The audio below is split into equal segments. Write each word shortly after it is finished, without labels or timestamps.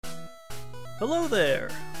Hello there!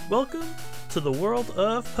 Welcome to the world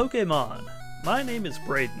of Pokemon. My name is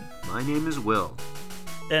Braden. My name is Will.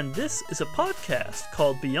 And this is a podcast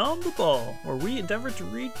called Beyond the Ball, where we endeavor to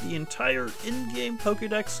read the entire in-game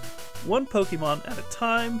Pokedex, one Pokemon at a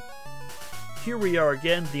time. Here we are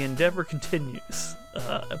again, the endeavor continues.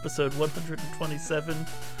 Episode 127.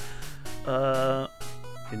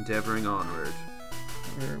 Endeavoring onward.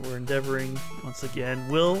 We're endeavoring once again.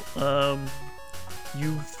 Will,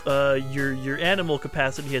 your animal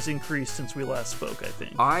capacity has increased since we last spoke, I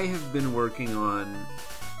think. I have been working on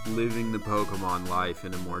living the Pokemon life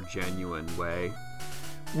in a more genuine way.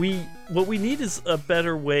 What we need is a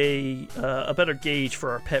better way, a better gauge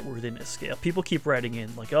for our pet worthiness scale. People keep writing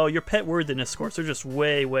in like, "Oh, your pet worthiness scores are just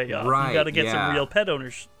way off. Right, you got to get some real pet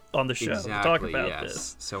owners on the show to talk about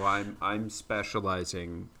this." So I'm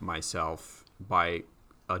specializing myself by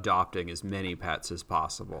adopting as many pets as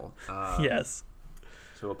possible. Yes.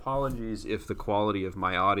 So apologies if the quality of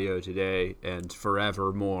my audio today and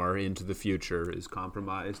forevermore into the future is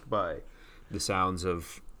compromised by the sounds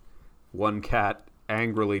of one cat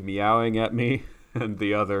angrily meowing at me and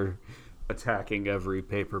the other attacking every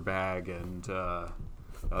paper bag and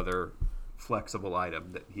other flexible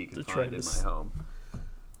item that he can find in my home.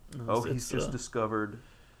 He's just discovered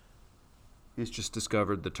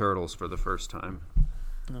the turtles for the first time.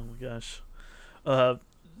 Oh my gosh.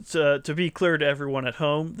 To be clear to everyone at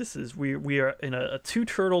home, this is we are in a two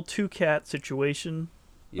turtle, two cat situation.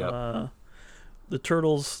 Yep. The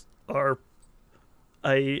turtles are,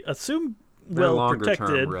 I assume, They're well protected.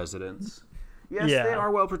 longer-term residents. Yes, Yeah. they are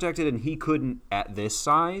well protected, and he couldn't at this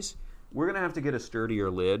size. We're gonna have to get a sturdier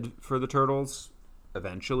lid for the turtles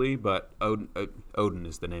eventually. But Odin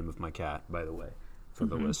is the name of my cat, by the way, for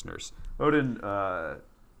the listeners. Odin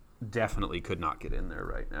definitely could not get in there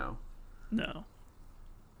right now. No.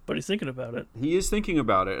 But he's thinking about it. He is thinking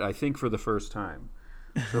about it, I think, for the first time.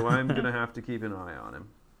 So I'm going to have to keep an eye on him.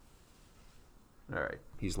 All right.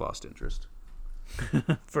 He's lost interest.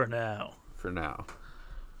 For now.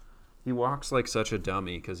 He walks like such a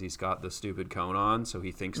dummy because he's got the stupid cone on, so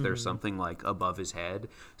he thinks there's something like above his head.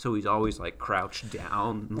 So he's always like crouched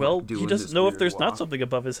down. Well, like, doing he doesn't this know if weird there's walk. not something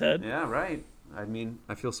above his head. Yeah, right. I mean,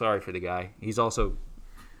 I feel sorry for the guy. He's also,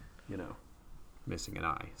 missing an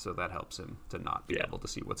eye, so that helps him to not be able to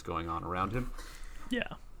see what's going on around him. Yeah.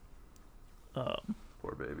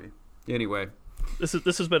 Poor baby. Anyway, This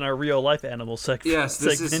has been our real life animal segment. yes,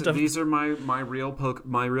 these are my real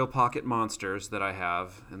pocket monsters that I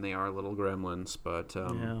have, and they are little gremlins, but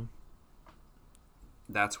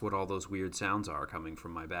that's what all those weird sounds are coming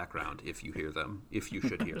from my background. If you hear them, if you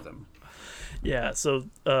should hear them. Yeah. So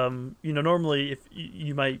normally if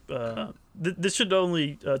you might this should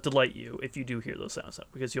only delight you if you do hear those sounds,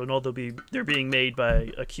 because you'll know they're being made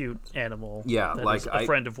by a cute animal. Yeah, that like is a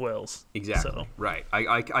friend of Will's. Exactly. So. Right.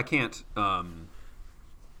 I can't.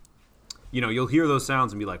 You'll hear those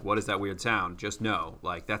sounds and be like, "What is that weird sound?" Just know,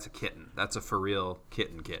 like, that's a kitten. That's a for real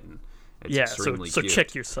kitten. It's extremely so cute.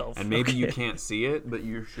 check yourself. And maybe you can't see it, but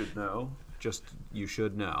you should know. You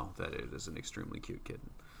should know that it is an extremely cute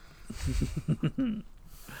kitten.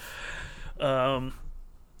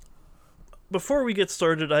 Before we get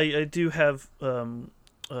started, I do have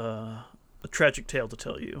a tragic tale to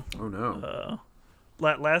tell you. Oh no!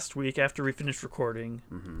 Last week, after we finished recording,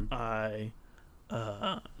 I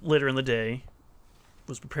later in the day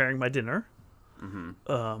was preparing my dinner,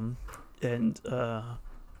 and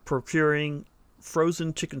procuring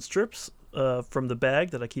frozen chicken strips from the bag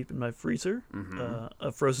that I keep in my freezer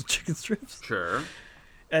of frozen chicken strips. Sure.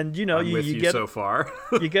 And you get get so far.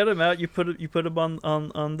 you get them out. You put them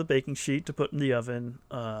on the baking sheet to put in the oven.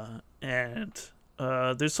 And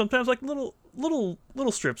there's sometimes like little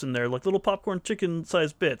strips in there, like little popcorn chicken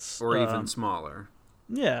sized bits, or even smaller.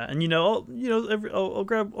 Yeah, and I'll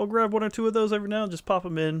grab one or two of those every now and just pop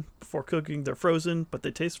them in before cooking. They're frozen, but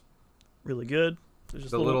they taste really good. There's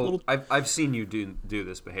just little... I've seen you do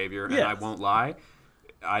this behavior, and I won't lie,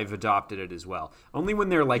 I've adopted it as well. Only when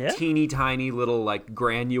they're like teeny tiny little like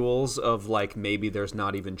granules of like maybe there's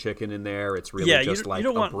not even chicken in there. It's really just like a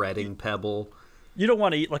breading pebble. You don't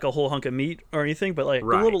want to eat like a whole hunk of meat or anything, but like the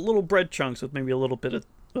little bread chunks with maybe a little bit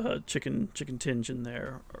of chicken tinge in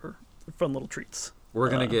there are fun little treats. We're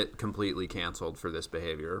going to get completely canceled for this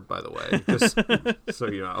behavior, by the way, just so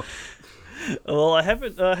you know. Well, I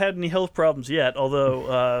haven't had any health problems yet,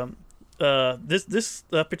 although this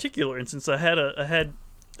particular instance, I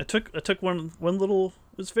took one little,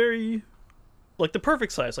 it was very, like the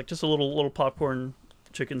perfect size, like just a little popcorn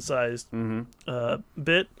chicken sized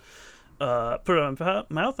bit, put it on my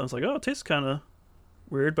mouth, and I was like, oh, it tastes kind of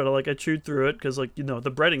weird, but I chewed through it because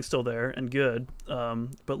the breading's still there and good,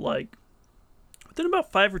 but Within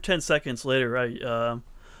about 5 or 10 seconds later, I'm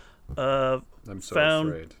so found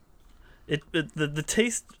afraid. the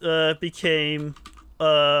taste became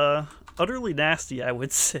utterly nasty, I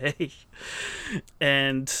would say,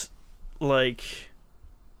 and like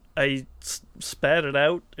I spat it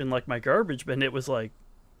out in like my garbage bin. It was like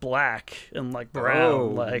black and like brown. Oh,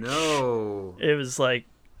 like no. it was like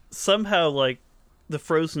somehow like the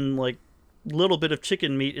frozen like little bit of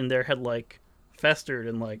chicken meat in there had like festered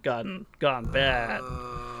and like gone bad.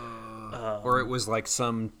 Or it was like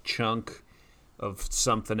some chunk of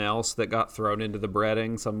something else that got thrown into the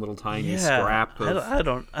breading, some little tiny scrap of... I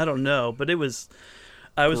don't know, but I was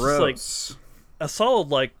just like a solid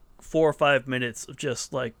like 4 or 5 minutes of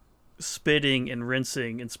just like spitting and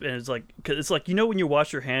rinsing and it's like, cause it's like, you know, when you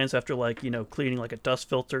wash your hands after like, you know, cleaning like a dust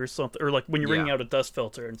filter or something, or like when you're wringing out a dust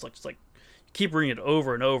filter and it's like just like keep wringing it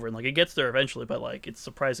over and over and like it gets there eventually, but like it's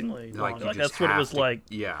surprisingly long. Like that's what it was like.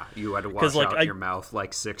 Yeah, you had to wash out your mouth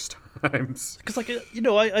like 6 times. Because like, you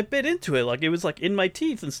know, I bit into it, like it was like in my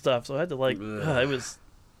teeth and stuff, so I had to like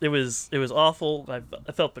it was awful. I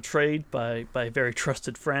felt betrayed by a very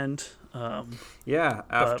trusted friend.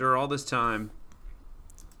 After all this time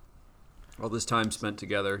spent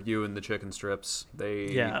together, you and the chicken strips,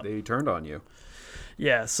 they turned on you.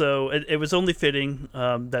 Yeah, so it was only fitting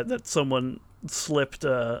that someone slipped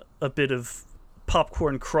a bit of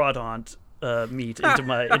popcorn crawdont meat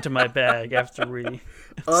into my bag after we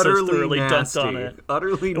utterly so thoroughly nasty. dunked on it.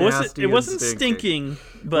 Utterly nasty. It wasn't stinking,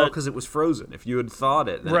 but because it was frozen. If you had thawed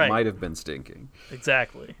it, then it might have been stinking.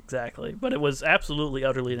 Exactly. But it was absolutely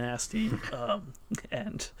utterly nasty,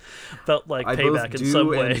 and felt like payback in some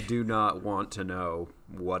way. I both do and do not want to know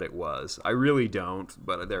what it was. I really don't,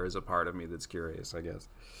 but there is a part of me that's curious, I guess.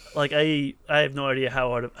 Like I have no idea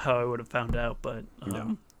how I would have found out, but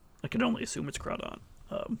I can only assume it's crawdont.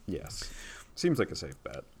 Yes. Seems like a safe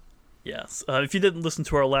bet. Yes. If you didn't listen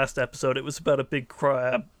to our last episode, it was about a big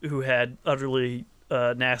crab who had utterly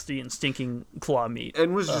nasty and stinking claw meat.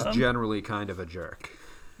 And was just generally kind of a jerk.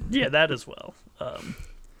 Yeah, that as well.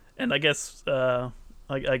 And I guess I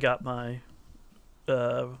got my...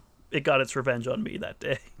 it got its revenge on me that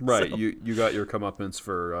day. Right. So. You got your comeuppance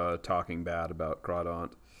for talking bad about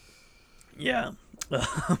crawdont. Yeah.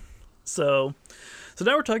 So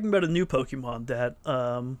now we're talking about a new Pokemon that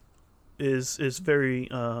is very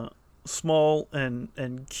small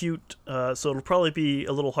and cute. So it'll probably be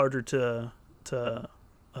a little harder to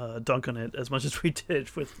dunk on it as much as we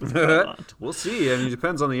did with Crawdont. We'll see. I mean, it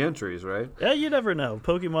depends on the entries, right? Yeah, you never know.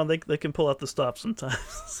 Pokemon, they can pull out the stops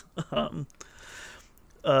sometimes.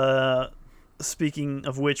 Speaking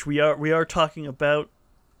of which, we are talking about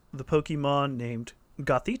the Pokemon named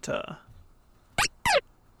Gothita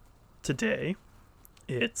today.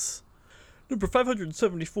 It's number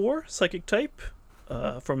 574, Psychic type,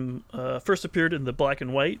 from first appeared in the Black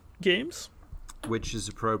and White games. Which is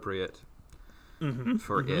appropriate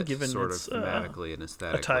for it, given sort its, of thematically and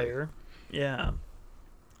aesthetically. Attire. Yeah.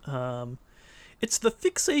 It's the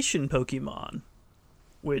Fixation Pokemon,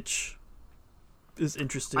 which is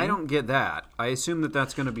interesting. I don't get that. I assume that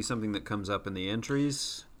that's going to be something that comes up in the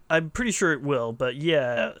entries. I'm pretty sure it will, but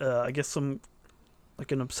yeah, I guess some...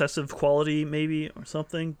 like an obsessive quality maybe or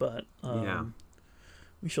something, but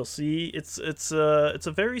we shall see. It's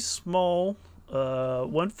a very small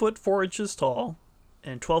 1 foot 4 inches tall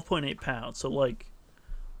and 12.8 pounds, so like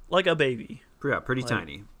a baby. Yeah, pretty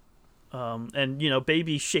tiny. And you know,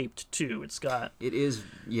 baby shaped too. It is,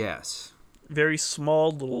 yes, very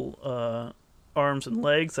small little arms and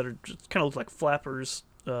legs that are just kind of look like flippers,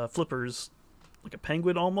 like a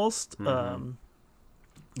penguin almost.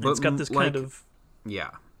 It's got this kind of...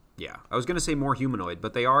 Yeah. I was going to say more humanoid,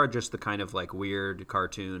 but they are just the kind of like weird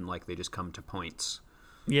cartoon, like they just come to points.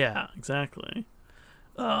 Yeah, exactly.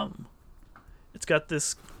 It's got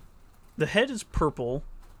this... The head is purple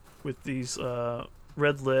with these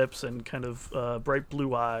red lips and kind of bright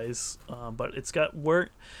blue eyes, but it's got...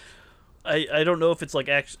 I don't know if it's like...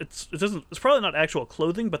 It's probably not actual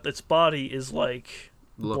clothing, but its body is like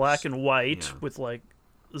black and white with like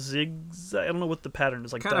zigzag. I don't know what the pattern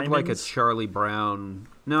is, like kind diamonds. of like a Charlie Brown.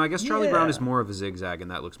 No, I guess Charlie Brown is more of a zigzag,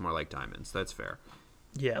 and that looks more like diamonds. That's fair.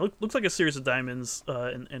 Yeah, it looks like a series of diamonds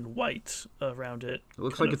and white around it. It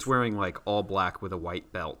looks like it's wearing like all black with a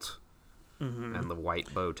white belt and the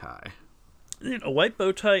white bow tie. A white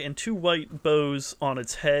bow tie and 2 white bows on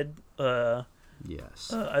its head.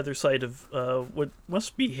 Yes. Either side of what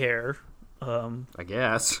must be hair. I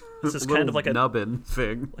guess. This is kind of like a nubbin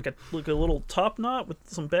thing, like a little top knot with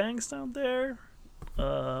some bangs down there.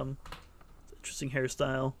 Interesting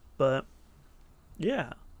hairstyle, but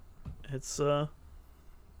yeah, it's a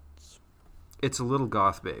little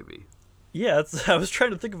goth baby. Yeah, I was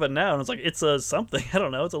trying to think of a noun. It's like it's a something. I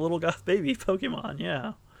don't know. It's a little goth baby Pokemon.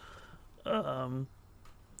 Yeah.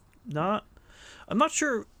 Not. I'm not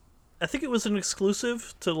sure. I think it was an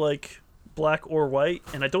exclusive to like Black or White,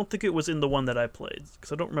 and I don't think it was in the one that I played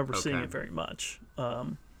because I don't remember seeing Okay. it very much.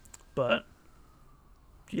 But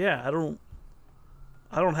yeah, I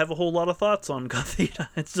don't have a whole lot of thoughts on Gothita.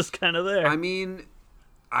 It's just kind of there. I mean,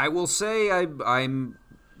 I will say I'm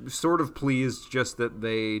sort of pleased just that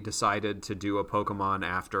they decided to do a Pokemon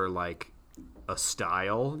after like a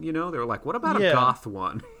style, you know? They were like, what about a Yeah. goth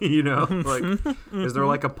one? You know? Like is there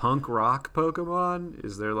like a punk rock Pokemon?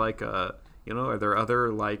 Is there like a, you know, are there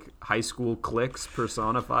other like high school cliques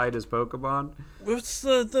personified as Pokemon? What's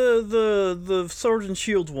the Sword and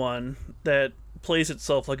Shield one that plays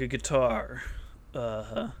itself like a guitar?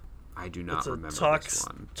 I do not It's a remember this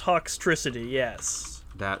one. Toxtricity, yes.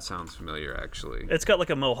 That sounds familiar actually. It's got like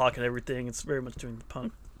a mohawk and everything. It's very much doing the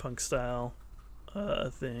punk style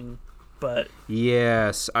thing, but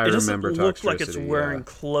Yes, I it doesn't remember look like it's Toxtricity, wearing yeah.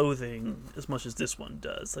 clothing as much as this one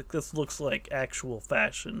does. Like this looks like actual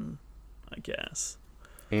fashion, I guess.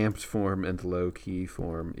 Amped form and low key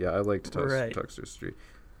form. Yeah, I liked Right. Toxtricity.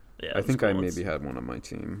 Yeah, I it's think I cool. maybe had one on my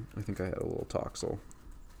team. I think I had a little Toxel.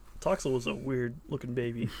 Toxel was a weird looking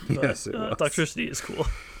baby. But, Yes, it was. Toxtricity is cool.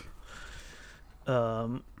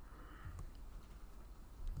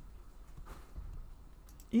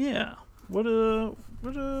 Yeah. What do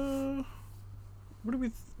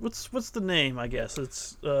we? What's the name? I guess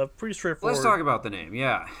it's pretty straightforward. Let's talk about the name,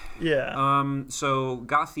 yeah. Yeah. So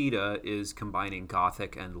Gothita is combining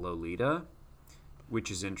Gothic and Lolita, which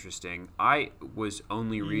is interesting. I was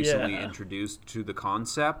only recently Yeah. introduced to the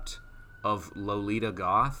concept of Lolita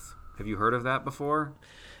Goth. Have you heard of that before?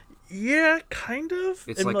 Yeah, kind of.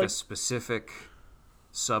 It's And, like a specific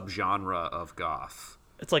subgenre of goth.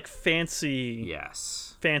 it's like fancy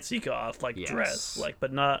goth, like Yes. dress, like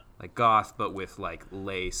but not Like goth, but with like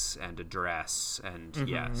lace and a dress, and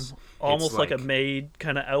yes, almost It's like a maid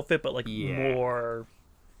kind of outfit, but like Yeah. more.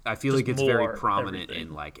 I feel just like it's very more prominent everything.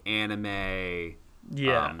 in like anime.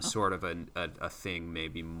 Yeah. Sort of a thing,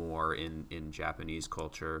 maybe more in Japanese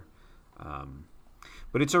culture.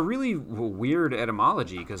 But it's a really weird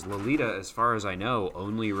etymology because Lolita, as far as I know,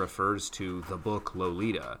 only refers to the book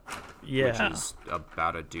Lolita, Yeah. which is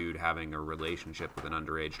about a dude having a relationship with an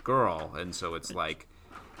underage girl, and so it's like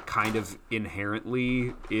kind of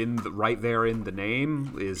inherently right there in the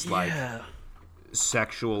name is like Yeah.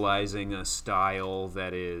 sexualizing a style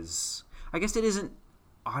that is, I guess it isn't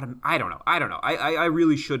I don't know. I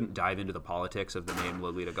really shouldn't dive into the politics of the name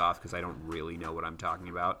Lolita Goth because I don't really know what I'm talking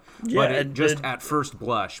about. Yeah, but it and just the- at first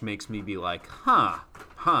blush makes me be like, huh.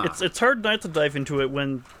 It's hard not to dive into it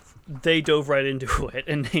when they dove right into it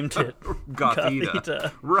and named it Gothita.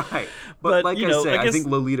 Gothita. Right. But But, like you I know, say, I I guess- think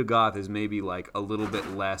Lolita Goth is maybe like a little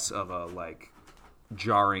bit less of a like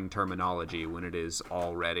jarring terminology when it is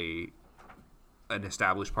already an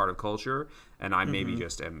established part of culture, and I maybe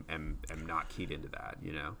just am not keyed into that,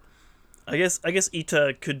 you know. I guess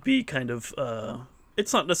Ita could be kind of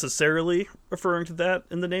it's not necessarily referring to that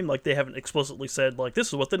in the name, like they haven't explicitly said like this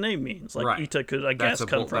is what the name means. Like Right. Ita could I That's guess a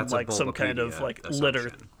come from that's a like some kind of Bulbapedia like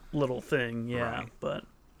assumption. little thing, yeah. Right. But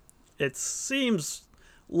it seems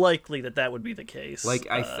likely that would be the case. Like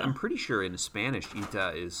I'm pretty sure in Spanish,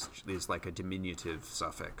 "ita" is like a diminutive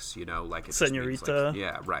suffix. You know, like it just means, Señorita? like,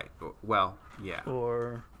 yeah, right. Well, yeah.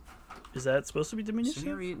 or is that supposed to be diminutive?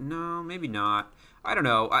 Señorita? No, maybe not. I don't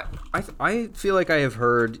know. I feel like I have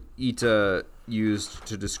heard "ita" used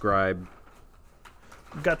to describe.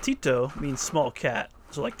 Gatito means small cat,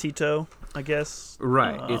 so like Tito, I guess.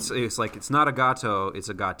 Right. It's like it's not a gato. It's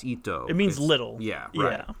a gatito. It means It's- little. Yeah.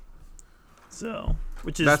 Right. Yeah. So,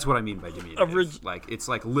 which is That's what I mean by diminutive. Orig- like it's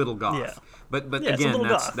like little goth. Yeah. But Yeah, it's a again, little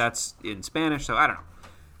goth. that's in Spanish, so I don't know.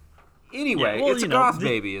 Anyway, Yeah, well, it's a you know, goth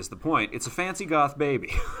baby is the point. It's a fancy goth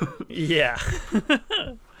baby. yeah.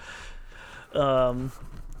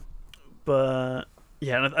 But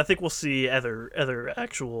yeah, and I think we'll see other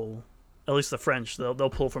actual, at least the French. They'll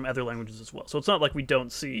pull from other languages as well. So it's not like we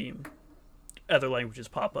don't see other languages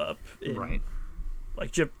pop up. In, Right.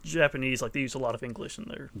 Like Japanese, like they use a lot of English in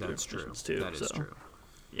their That's true. versions too. That is so, true.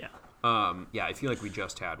 Yeah. Yeah, I feel like we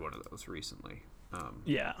just had one of those recently.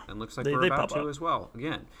 Yeah. And looks like They we're about pop to up. as well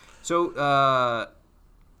again. So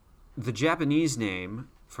the Japanese name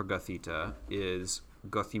for Gothita is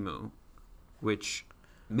Gothimu, which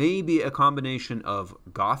may be a combination of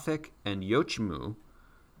Gothic and Yochimu,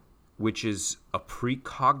 which is a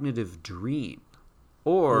precognitive dream. I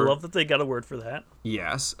Or love that they got a word for that.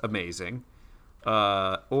 yes, amazing.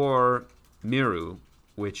 Or Miru,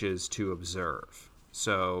 which is to observe.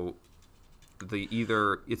 So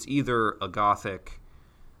it's either a Gothic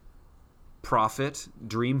prophet,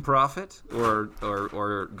 dream prophet,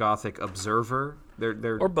 or Gothic observer.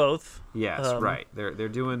 They're or both. Yes, right. They're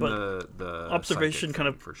doing the observation kind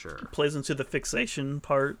of for sure. plays into the fixation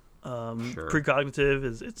part. Sure.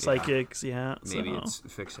 Precognitive it's psychics, yeah. Maybe it's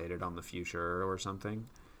fixated on the future or something.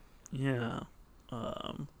 Yeah.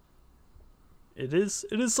 It is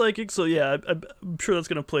psychic, so yeah, I'm sure that's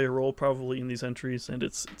going to play a role probably in these entries and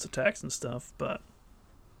its attacks and stuff, but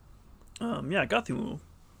yeah, Gothimu.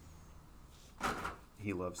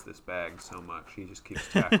 He loves this bag so much. He just keeps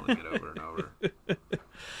tackling it over and over.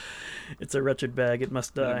 It's a wretched bag. It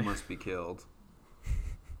must die. It must be killed.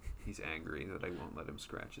 He's angry that I won't let him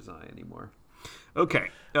scratch his eye anymore. Okay.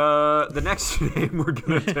 The next name we're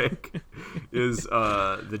going to take is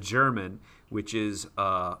the German, which is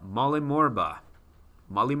Molimorba.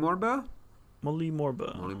 Molimorba?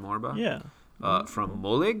 Molimorba. Molimorba? Yeah. From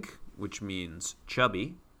molig, which means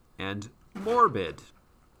chubby, and morbid,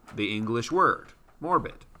 the English word.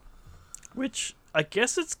 Morbid. Which, I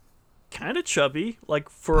guess it's kind of chubby, like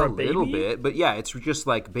for a baby. A little bit, but yeah, it's just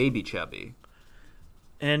like baby chubby.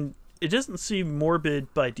 And it doesn't seem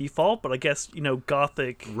morbid by default, but I guess,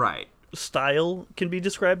 Gothic style can be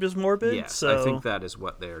described as morbid. Yes, so I think that is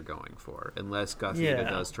what they're going for. Unless Gothita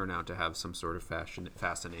does turn out to have some sort of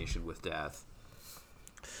fascination with death.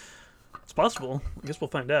 It's possible. I guess we'll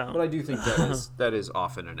find out. But I do think that is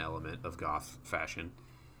often an element of goth fashion.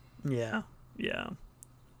 Yeah.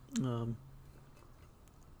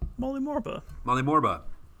 Molimorba. Molimorba.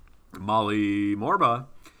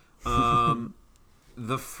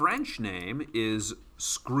 The French name is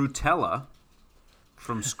Scrutella,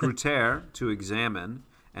 from scrutere, to examine,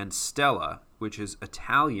 and Stella, which is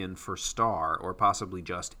Italian for star, or possibly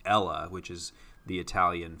just Ella, which is the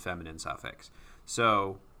Italian feminine suffix.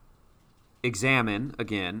 So, examine,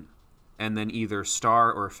 again, and then either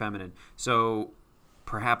star or feminine. So,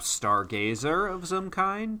 perhaps stargazer of some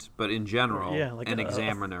kind, but in general, like an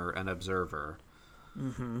examiner, an observer.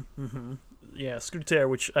 Yeah, scrutere,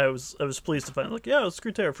 which I was pleased to find. Like, yeah,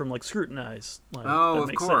 scrutere from like scrutinize. Like,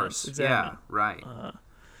 of course. Yeah, right.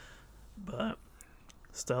 But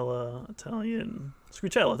Stella, Italian,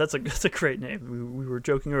 Scrutella. That's a great name. We were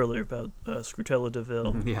joking earlier about Scrutella de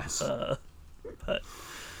Ville. Yes. But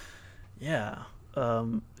yeah,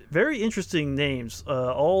 very interesting names.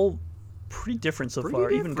 All pretty different so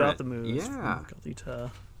far. Even Gothamu is from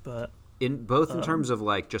Gothita, but. In terms of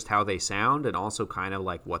like just how they sound and also kind of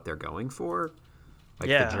like what they're going for. Like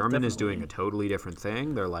the German is doing a totally different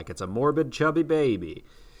thing. They're like, it's a morbid, chubby baby.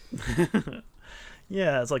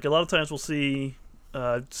 Yeah, it's like a lot of times we'll see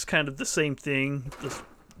just kind of the same thing, just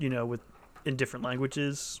with in different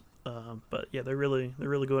languages. But yeah, they're really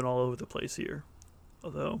going all over the place here.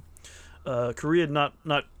 Although Korea not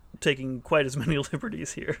taking quite as many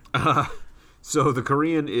liberties here. So the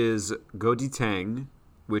Korean is Goditeng,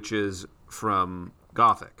 which is from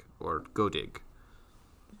Gothic or Godig.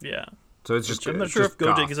 Yeah. So it's just. I'm not sure if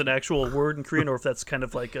Godig is an actual word in Korean or if that's kind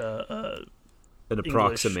of like an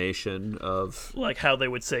approximation of like how they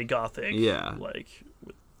would say Gothic. Yeah. Like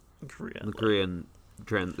in Korean. The Korean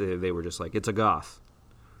trend, they were just like, it's a goth.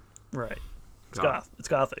 Right. It's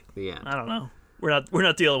Gothic. The end. I don't know. We're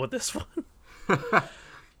not dealing with this one.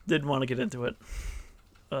 Didn't want to get into it.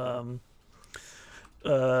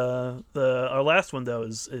 Our last one though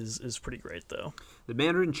is pretty great though. The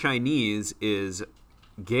Mandarin Chinese is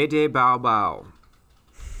Gede Bao Bao,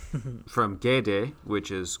 from Gede, which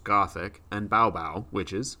is Gothic, and Bao Bao,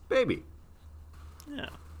 which is baby. Yeah,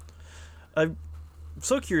 I'm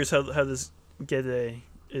so curious how this Gede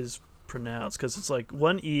is pronounced, because it's like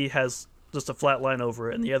one E has just a flat line over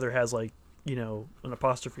it, and the other has like an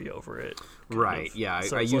apostrophe over it. Right. Yeah,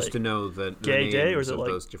 So I it's used like to know the Gede, names or is it of like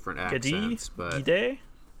those different accents, but Gede?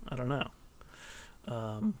 I don't know.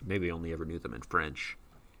 maybe only ever knew them in French.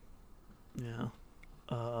 Yeah.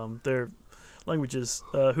 Their languages,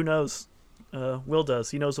 who knows? Will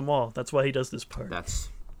does. He knows them all. That's why he does this part. That's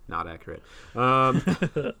not accurate. I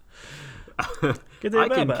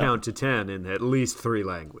can count to 10 in at least 3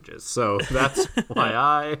 languages, so that's why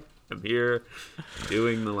I am here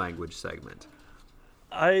doing the language segment.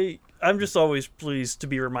 I'm just always pleased to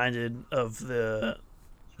be reminded of the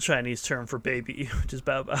Chinese term for baby, which is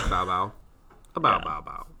bao bao. Bao bao. Bao bao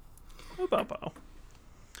bao. Bao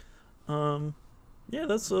bao. Yeah,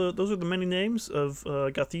 those are the many names of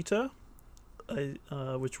Gothita.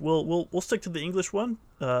 Which we'll stick to the English one,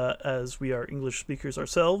 as we are English speakers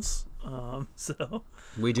ourselves. So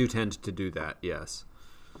we do tend to do that, yes.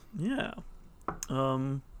 Yeah.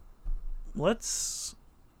 Let's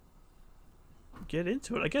get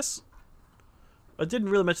into it. I guess I didn't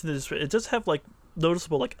really mention this. It does have like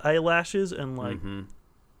noticeable like eyelashes and like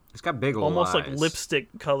It's got big old almost eyes. like lipstick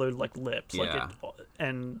colored like lips. Yeah.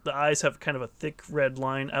 And the eyes have kind of a thick red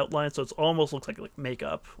line outline, so it almost looks like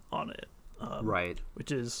makeup on it. Right.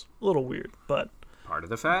 Which is a little weird, but Part of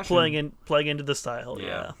the fashion. playing into the style.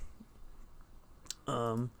 Yeah.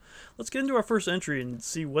 Let's get into our first entry and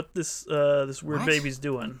see what this weird What? baby's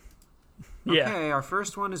doing. Okay, Yeah. our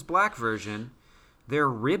first one is black version. Their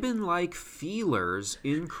ribbon-like feelers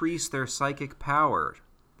increase their psychic power.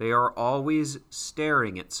 They are always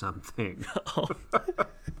staring at something. All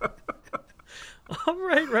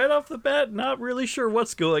right off the bat, not really sure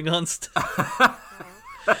what's going on still.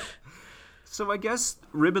 So I guess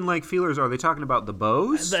ribbon-like feelers, are they talking about the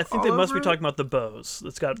bows? I think all they must be over it? talking about the bows.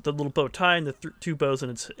 It's got the little bow tie and the two bows in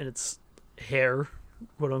its hair,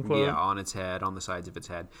 quote unquote. Yeah, on its head, on the sides of its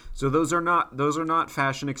head. So those are not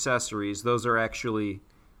fashion accessories. Those are actually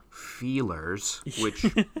feelers, which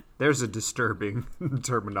there's a disturbing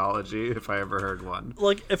terminology if I ever heard one.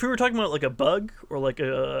 Like if we were talking about like a bug or like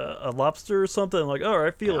a lobster or something, like all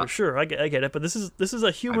right, feeler, Yeah. sure, I get it. But this is a I'd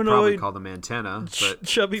probably humanoid call them antenna, but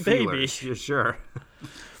chubby baby. feelers, yeah, sure.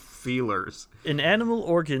 Feelers. An animal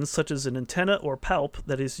organ such as an antenna or palp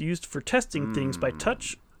that is used for testing things by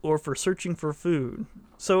touch or for searching for food.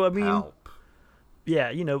 So I mean, Palp.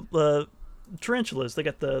 yeah, tarantulas, they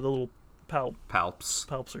got the little Palps.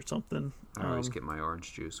 palps or something. I always get my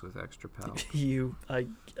orange juice with extra palp. I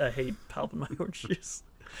hate palp in my orange juice.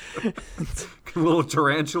 Little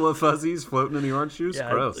tarantula fuzzies floating in the orange juice?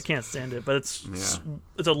 Yeah, Gross. I can't stand it, but it's Yeah.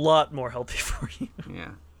 it's a lot more healthy for you.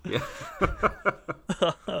 Yeah. Yeah.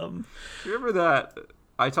 Remember that?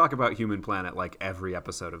 I talk about Human Planet like every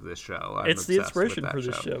episode of this show. I'm It's the obsessed with inspiration that for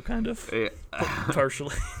this show, kind of. Yeah.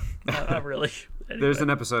 Partially. Not really. Anyway. There's an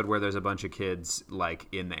episode where there's a bunch of kids like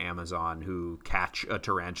in the Amazon who catch a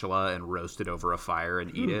tarantula and roast it over a fire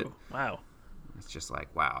and eat it. Wow. It's just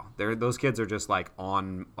like, wow. Those kids are just like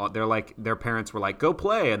they're like, their parents were like, go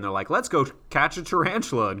play. And they're like, let's go catch a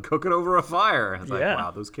tarantula and cook it over a fire. And it's like, Yeah.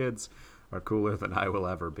 wow, those kids are cooler than I will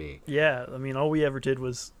ever be. Yeah, I mean, all we ever did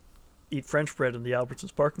was eat French bread in the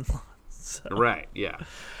Albertsons parking lot. So, Right, yeah.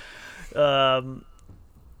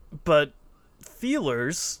 but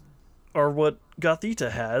feelers are what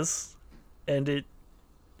Gothita has, and it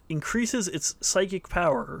increases its psychic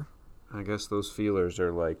power. I guess those feelers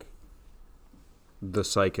are like the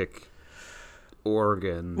psychic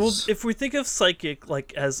organs. Well, if we think of psychic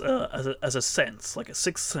like as a sense, like a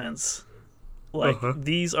sixth sense, like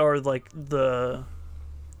these are like the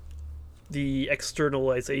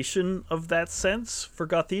externalization of that sense for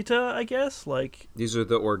Gothita, I guess. Like These are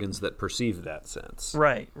the organs that perceive that sense.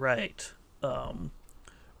 right.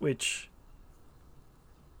 Which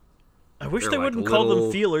I wish They're they like wouldn't call them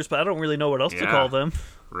little- feelers, but I don't really know what else to Yeah. call them.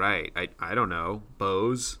 Right. I don't know.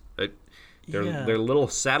 Bows. They're Yeah. they're little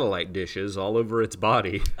satellite dishes all over its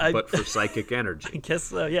body, but for psychic I energy. guess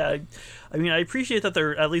so, yeah. I mean, I appreciate that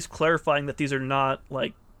they're at least clarifying that these are not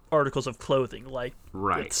like articles of clothing, like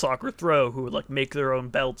Right. at Soccer Throw, who would like make their own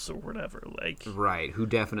belts or whatever. Like, Right, who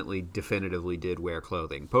definitively did wear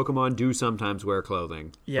clothing. Pokemon do sometimes wear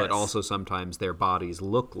clothing, Yes. but also sometimes their bodies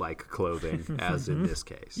look like clothing, as in this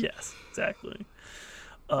case. yes, exactly.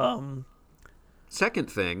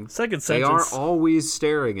 Second thing, Second they are sentence. always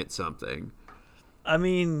staring at something. I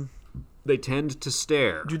mean, They tend to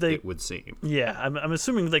stare, Do they- it would seem. yeah, I'm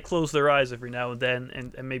assuming they close their eyes every now and then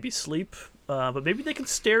and maybe sleep. But maybe they can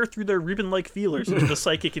stare through their ribbon-like feelers into the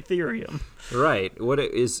psychic ethereum. Right. What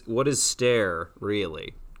is stare,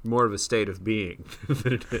 really? More of a state of being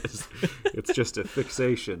than it is. It's just a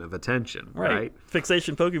fixation of attention, right?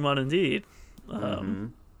 Fixation Pokemon, indeed.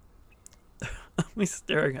 Me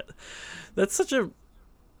staring at. That's such a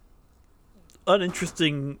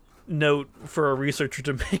uninteresting note for a researcher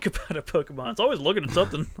to make about a Pokemon. It's always looking at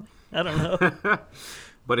something. I don't know.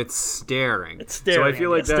 But it's staring. It's staring, So I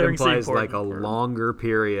feel I like guess. that Staring's the implies like a important word. longer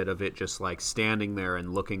period of it just like standing there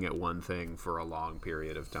and looking at one thing for a long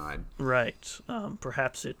period of time. Right.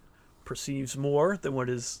 Perhaps it perceives more than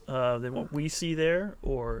what we see there,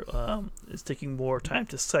 or is taking more time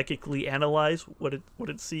to psychically analyze what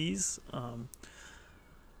it sees.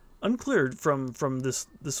 Unclear from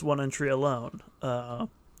this one entry alone.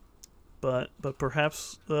 But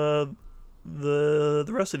perhaps the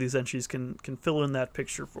rest of these entries can fill in that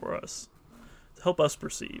picture for us, to help us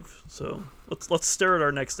perceive. So let's stare at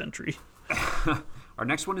our next entry. Our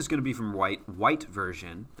next one is going to be from White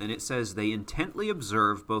version, and it says they intently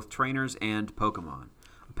observe both trainers and Pokemon.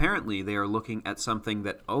 Apparently, they are looking at something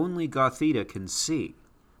that only Gothita can see.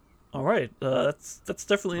 All right, that's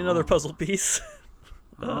definitely another puzzle piece.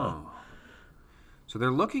 So they're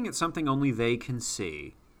looking at something only they can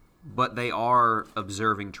see, but they are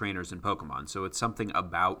observing trainers in Pokemon. So it's something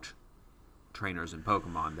about trainers in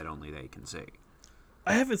Pokemon that only they can see.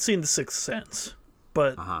 I haven't seen The Sixth Sense,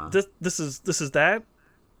 but this is that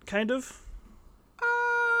kind of.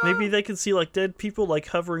 Maybe they can see like dead people like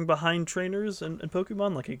hovering behind trainers and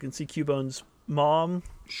Pokemon. Like you can see Cubone's mom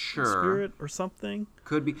spirit or something.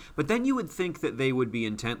 Could be. But then you would think that they would be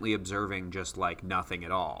intently observing just like nothing at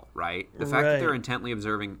all, right? The fact that they're intently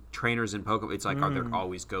observing trainers in Pokemon, it's like, are there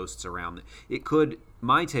always ghosts around? It could,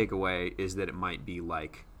 my takeaway is that it might be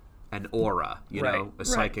like an aura, you know? A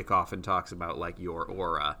psychic often talks about like your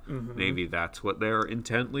aura. Maybe that's what they're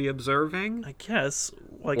intently observing? I guess.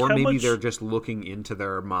 Like, or maybe they're just looking into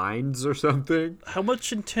their minds or something. How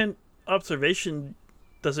much intent observation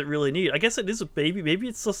does it really need? I guess it is a baby. Maybe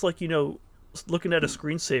it's just like, looking at a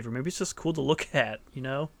screensaver. Maybe it's just cool to look at,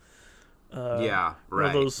 Yeah,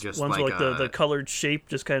 right. Those just ones like where the colored shape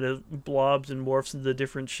just kind of blobs and morphs into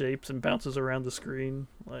different shapes and bounces around the screen.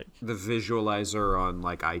 Like the visualizer on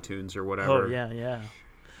like iTunes or whatever. Oh, yeah.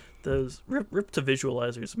 Those rip to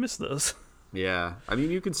visualizers. Miss those. Yeah. I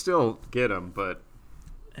mean, you can still get them, but...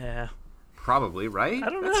 Yeah. Probably, right? I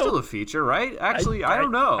don't know. That's still a feature, right? Actually, I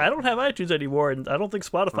don't know. I don't have iTunes anymore, and I don't think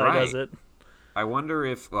Spotify does it. I wonder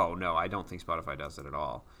if... Oh, no, I don't think Spotify does it at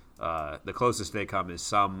all. The closest they come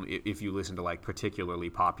is if you listen to like particularly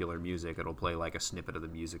popular music, it'll play like a snippet of the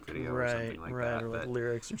music video or something like that. Or like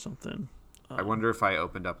lyrics or something. I wonder if I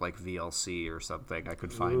opened up like VLC or something, I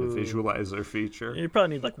could find a visualizer feature. You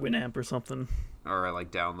probably need like Winamp or something. Or I like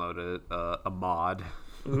download a mod.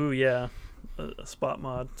 Ooh, yeah. A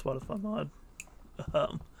Spotify mod.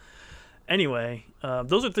 Anyway,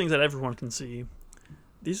 those are things that everyone can see.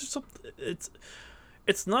 These are something.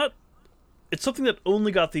 It's not. It's something that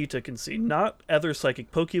only Gothita can see, not other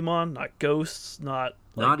psychic Pokemon, not ghosts, not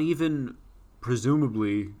even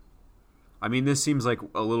presumably. I mean, this seems like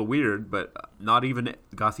a little weird, but not even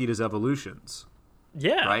Gothita's evolutions.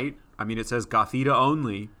 Yeah. Right? I mean, it says Gothita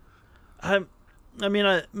only.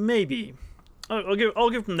 Maybe. I'll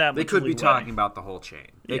give them that. They could be talking about the whole chain.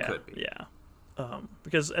 They could be. Yeah.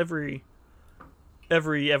 Because every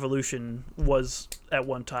evolution was at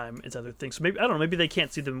one time its other thing. So maybe, I don't know, maybe they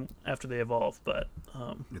can't see them after they evolve, but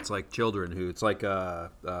it's like children who it's like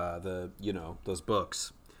those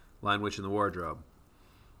books, Lion Witch in the Wardrobe.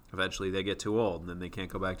 Eventually they get too old and then they can't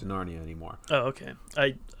go back to Narnia anymore. Oh, okay.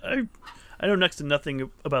 I know next to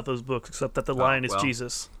nothing about those books except that the lion is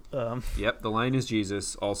Jesus. Yep, the lion is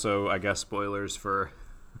Jesus. Also, I guess spoilers for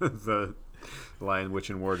the Lion, Witch,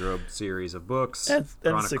 and Wardrobe series of books. And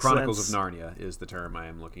Chronicles of Narnia is the term I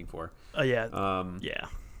am looking for. Yeah.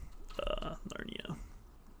 Narnia.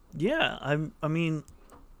 Yeah, I mean,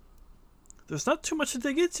 there's not too much to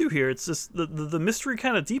dig into here. It's just the mystery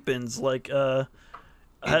kind of deepens. Like, it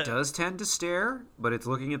does tend to stare, but it's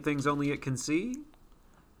looking at things only it can see.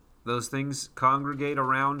 Those things congregate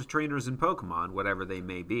around trainers in Pokemon, whatever they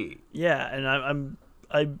may be. Yeah, and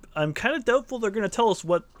I'm kind of doubtful they're going to tell us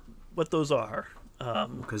what those are.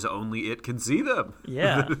 Because only it can see them.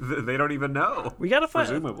 Yeah. They don't even know. We gotta find.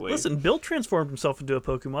 Presumably. Listen, Bill transformed himself into a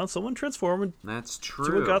Pokemon. Someone transformed. That's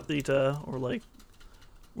true. To a Gothita, or like,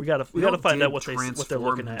 we gotta find out what they're looking at.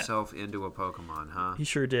 Transform himself into a Pokemon, huh? He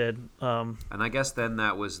sure did. And I guess then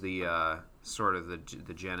that was the sort of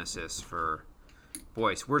the genesis for.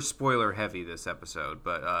 Boys, we're spoiler heavy this episode,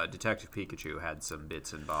 but Detective Pikachu had some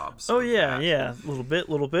bits and bobs. Oh yeah, a little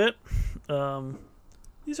bit.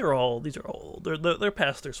 These are all old. They're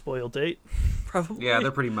past their spoil date, probably. Yeah,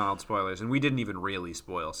 they're pretty mild spoilers, and we didn't even really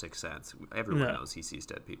spoil Sixth Sense. Everyone knows he sees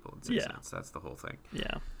dead people in Sixth Sense. That's the whole thing.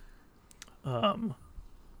 Yeah.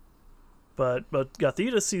 But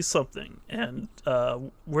Gothita sees something, and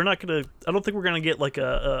we're not gonna. I don't think we're gonna get like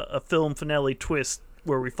a film finale twist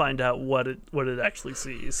where we find out what it actually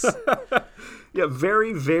sees. Yeah,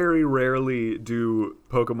 very, very rarely do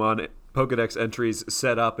Pokedex entries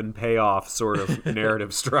set up and pay off sort of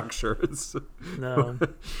narrative structures. No.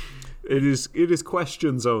 It is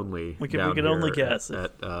questions only. We can only guess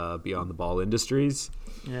at Beyond the Ball Industries.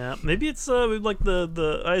 Yeah, maybe it's like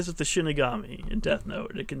the Eyes of the Shinigami in Death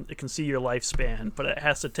Note. It can see your lifespan, but it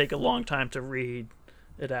has to take a long time to read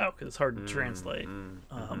it out because it's hard to translate.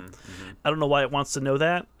 I don't know why it wants to know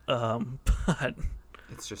that, but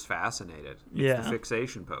it's just fascinated. It's the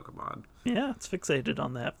fixation Pokemon. Yeah, it's fixated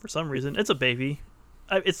on that for some reason. It's a baby.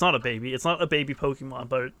 It's not a baby. It's not a baby Pokemon,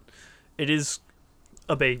 but it is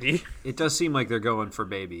a baby. It does seem like they're going for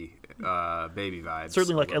baby vibes.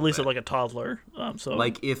 Certainly, like at least like a toddler. So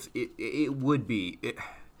like if it would be.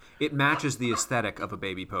 It matches the aesthetic of a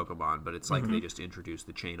baby Pokemon, but it's like they just introduced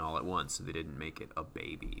the chain all at once, so they didn't make it a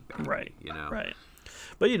baby. Right. You know. Right.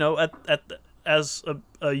 But you know, as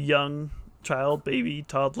a young child, baby,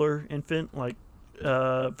 toddler, infant, like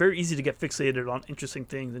very easy to get fixated on interesting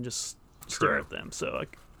things and just stare at them. So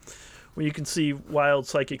like, when you can see wild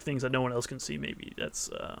psychic things that no one else can see, maybe that's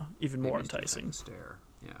even more enticing. Stare,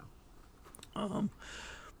 yeah.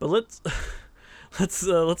 But let's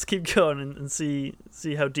keep going and see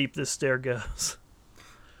how deep this stare goes.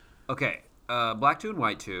 Okay, Black 2 and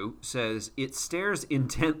White 2 says it stares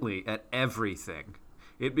intently at everything.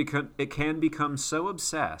 It can become so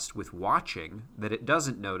obsessed with watching that it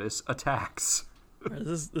doesn't notice attacks.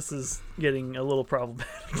 This is getting a little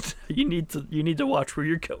problematic. You need to watch where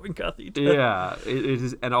you're going, Gothita. Yeah, it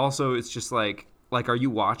is, and also it's just like are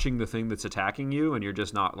you watching the thing that's attacking you, and you're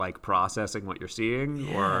just not like processing what you're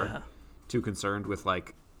seeing, or too concerned with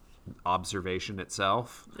like observation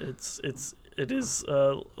itself? It is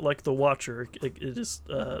like the Watcher. It is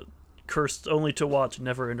cursed only to watch,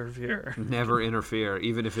 never interfere. Never interfere,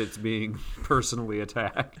 even if it's being personally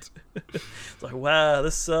attacked. It's like, wow,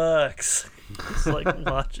 this sucks. It's like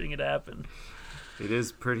watching it happen. It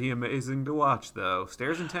is pretty amazing to watch, though.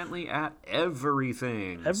 Stares intently at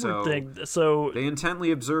everything. Everything. So they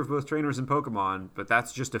intently observe both trainers and Pokemon, but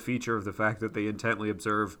that's just a feature of the fact that they intently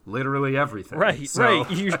observe literally everything. Right,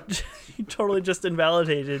 right. You totally just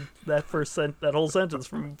invalidated that that whole sentence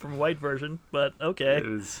from White version, but okay. It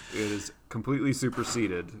is completely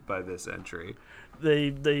superseded by this entry.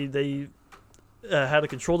 They had a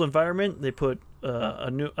controlled environment. They put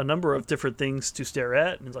a number of different things to stare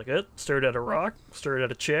at, and it's like stared at a rock, stared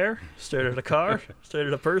at a chair, stared at a car, stared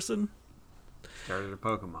at a person, stared at a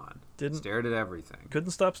Pokemon, stared at everything. Couldn't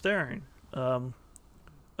stop staring.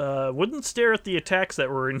 Wouldn't stare at the attacks that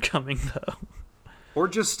were incoming though. Or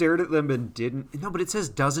just stared at them and didn't. No, but it says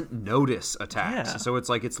doesn't notice attacks. Yeah. So it's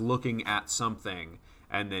like it's looking at something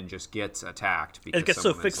and then just gets attacked because it gets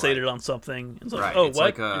so fixated on something. It's like, right. Oh, it's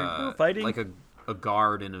what? Like You're fighting? Like a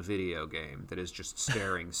guard in a video game that is just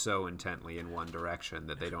staring so intently in one direction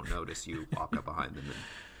that they don't notice you walk up behind them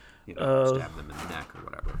and stab them in the neck or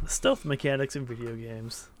whatever. Stealth mechanics in video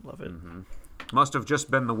games. Love it. Mm-hmm. Must have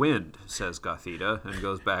just been the wind, says Gothita, and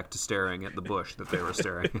goes back to staring at the bush that they were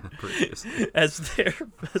staring at previously. As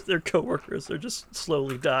their coworkers are just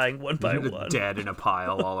slowly dying one by one. Dead in a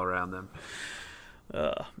pile all around them.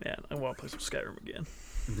 Man, I want to play some Skyrim again.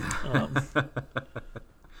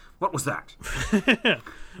 What was that?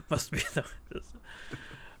 Must be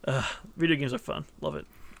video games are fun. Love it.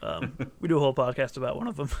 We do a whole podcast about one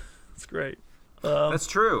of them. It's great. That's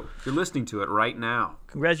true. You're listening to it right now.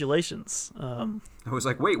 Congratulations. I was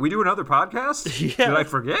like, wait, we do another podcast? Yeah. Did I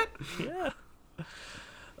forget? Yeah.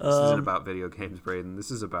 This isn't about video games, Braden.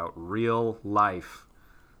 This is about real life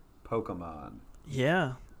Pokemon.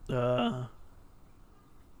 Yeah.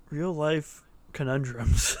 Real life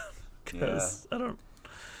conundrums. Because I don't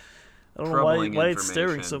know why it's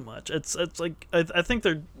staring so much. It's like I think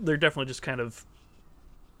they're definitely just kind of.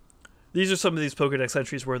 These are some of these Pokedex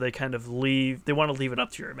entries where they kind of they want to leave it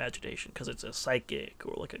up to your imagination because it's a psychic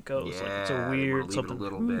or like a ghost. Yeah, like it's a weird something. A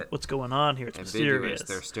little bit. What's going on here? It's mysterious.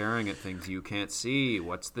 They're staring at things you can't see.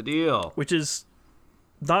 What's the deal? Which is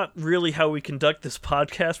not really how we conduct this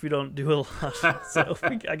podcast. We don't do a lot, so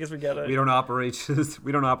I guess we gotta. We don't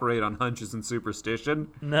operate on hunches and superstition.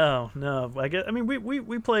 No. I mean,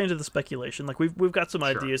 we play into the speculation. Like we've got some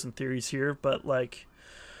ideas and theories here, but like.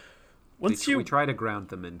 We try to ground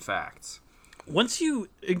them in facts. Once you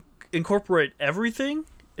incorporate everything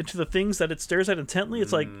into the things that it stares at intently,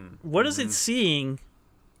 it's like, what is it seeing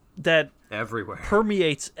that everywhere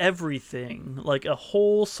permeates everything? Like a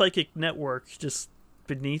whole psychic network just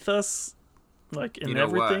beneath us, like in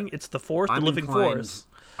everything. What? It's the force, the living force.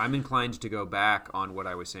 I'm inclined to go back on what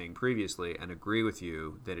I was saying previously and agree with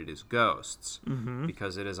you that it is ghosts,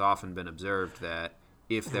 because it has often been observed that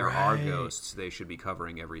if there are ghosts, they should be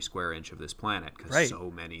covering every square inch of this planet because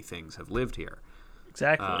so many things have lived here.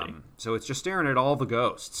 Exactly. So it's just staring at all the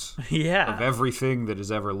ghosts of everything that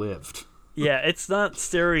has ever lived. Yeah, it's not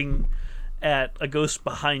staring at a ghost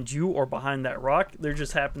behind you or behind that rock. There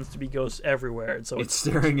just happens to be ghosts everywhere. And so it's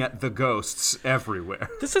staring at the ghosts everywhere.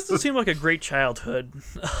 This doesn't seem like a great childhood.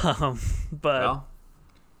 But well,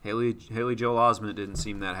 Haley Joel Osment didn't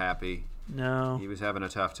seem that happy. No. He was having a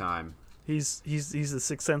tough time. He's the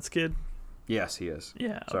Sixth Sense kid? Yes, he is.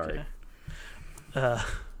 Yeah, sorry. Okay.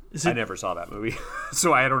 I never saw that movie,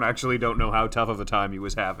 so I don't know how tough of a time he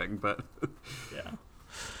was having, but yeah.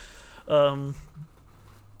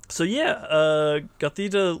 So yeah,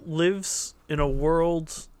 Gothita lives in a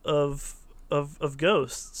world of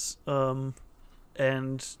ghosts,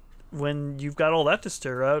 and when you've got all that to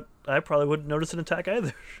stare at, I probably wouldn't notice an attack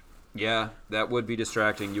either. Yeah, that would be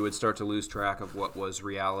distracting. You would start to lose track of what was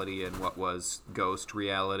reality and what was ghost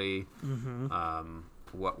reality.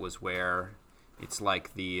 What was where. It's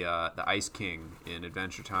like the Ice King in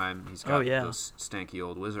Adventure Time. He's got those stanky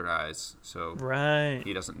old wizard eyes, so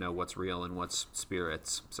he doesn't know what's real and what's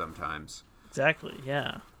spirits sometimes. Exactly,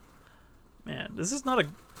 yeah. Man, this is not a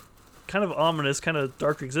kind of ominous, kind of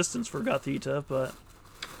dark existence for Gothita, but...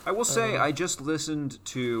 I will say, I just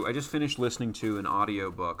finished listening to an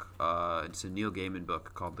audiobook. It's a Neil Gaiman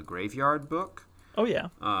book called The Graveyard Book. Oh, yeah.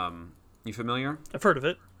 You familiar? I've heard of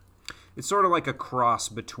it. It's sort of like a cross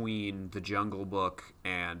between The Jungle Book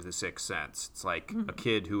and The Sixth Sense. It's like a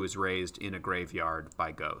kid who was raised in a graveyard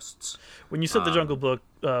by ghosts. When you said The Jungle Book,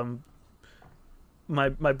 my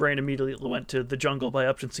brain immediately went to The Jungle by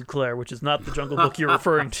Upton Sinclair, which is not the Jungle Book you're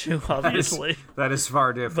referring to, obviously. That is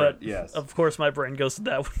far different, but, yes. Of course, my brain goes to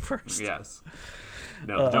that one first. Yes.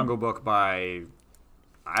 No, The Jungle Book by,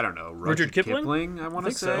 I don't know, Rudyard Kipling, I want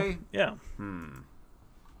to say? So. Yeah.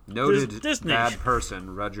 Noted Disney. bad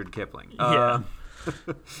person, Rudyard Kipling. Yeah.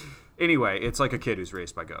 Anyway, it's like a kid who's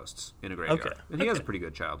raised by ghosts in a graveyard. Okay. And he has a pretty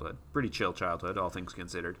good childhood. Pretty chill childhood, all things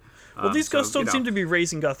considered. Well, these ghosts don't seem to be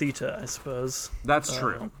raising Gothita, I suppose. That's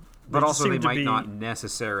true. But also they might not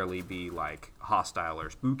necessarily be, like, hostile or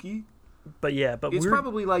spooky. But it's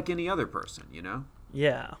probably like any other person, you know?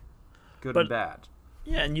 Yeah. Good and bad.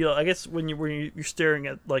 Yeah, and I guess when you're staring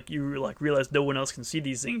at, like, you like realize no one else can see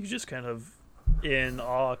these things, you're just kind of in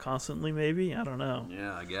awe constantly, maybe? I don't know.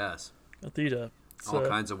 Yeah, I guess. Gothita. All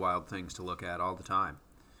kinds of wild things to look at all the time.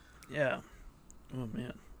 Yeah. Oh,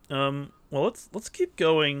 man. Well, let's keep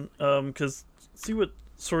going, because see what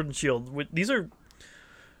Sword and Shield... These are...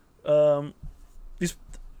 These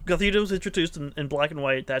Gothita was introduced in Black and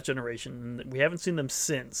White, that generation, and we haven't seen them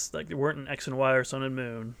since. Like, they weren't in X and Y or Sun and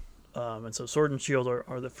Moon. And so Sword and Shield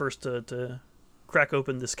are the first to crack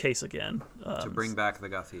open this case again. To bring back the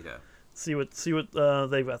Gothita. See what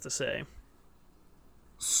they've got to say.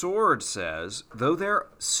 Sword says, though they're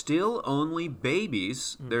still only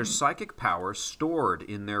babies, their psychic power stored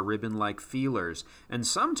in their ribbon-like feelers, and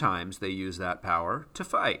sometimes they use that power to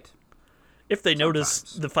fight. If they notice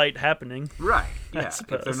the fight happening. Right, yeah.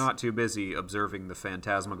 If they're not too busy observing the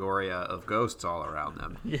phantasmagoria of ghosts all around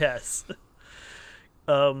them. Yes.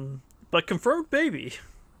 But confirmed baby.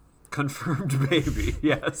 Confirmed baby,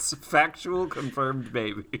 yes. Factual confirmed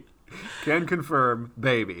baby. Can confirm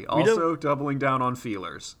baby. Also doubling down on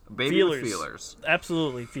feelers. Baby with feelers.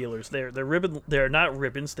 Absolutely feelers. They're ribbon. They're not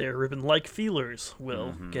ribbons. They're ribbon-like feelers.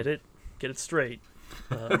 Will get it straight.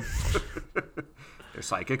 They're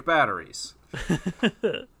psychic batteries.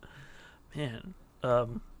 Man,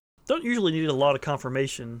 don't usually need a lot of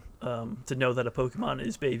confirmation to know that a Pokemon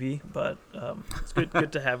is baby, but it's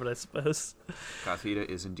good to have it, I suppose. Gothita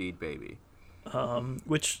is indeed baby.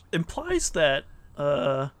 Which implies that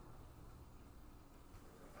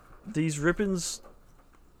these ribbons,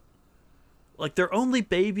 like, they're only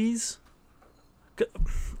babies.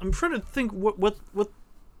 I'm trying to think what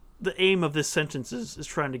the aim of this sentence is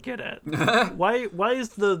trying to get at. Why is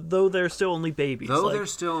though they're still only babies? Though they're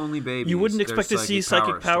still only babies, you wouldn't expect to see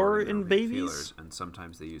psychic power in babies? Feelers, and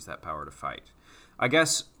sometimes they use that power to fight. I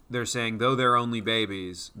guess they're saying, though they're only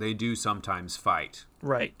babies, they do sometimes fight.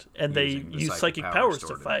 Right, and they use psychic powers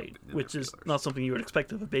to fight, which is not something you would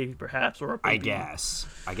expect of a baby, perhaps, or a baby.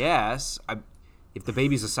 I guess. If the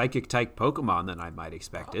baby's a psychic-type Pokemon, then I might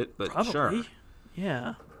expect it, but probably. Sure.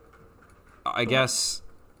 Yeah. I guess...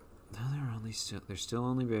 No, they're still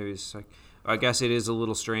only babies. I guess it is a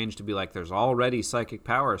little strange to be like, there's already psychic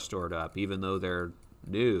power stored up, even though they're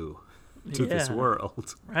new to this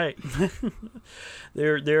world. Right.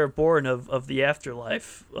 they're born of the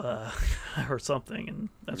afterlife or something, and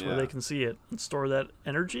that's where they can see it and store that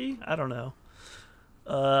energy. I don't know.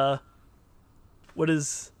 What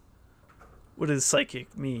does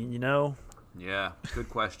psychic mean, you know? Yeah, good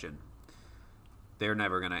question. They're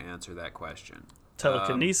never going to answer that question.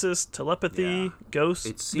 Telekinesis, telepathy, ghost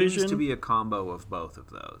vision. It seems to be a combo of both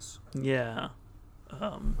of those. Yeah.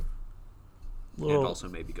 And also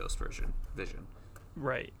maybe ghost vision.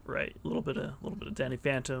 Right. A little bit of Danny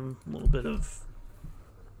Phantom, a little bit of...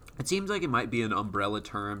 It seems like it might be an umbrella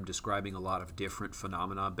term describing a lot of different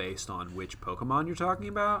phenomena based on which Pokemon you're talking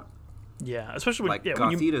about. Yeah, especially when... Like,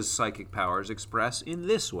 Gothita's psychic powers express in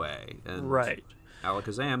this way. And right.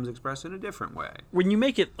 Alakazam's express in a different way. When you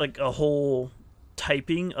make it like a whole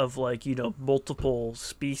typing of, like, you know, multiple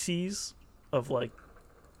species of, like,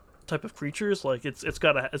 type of creatures, like, it's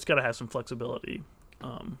gotta have some flexibility.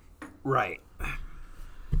 Right.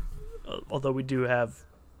 Although we do have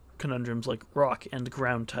conundrums like rock and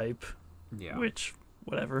ground type. Yeah. Which,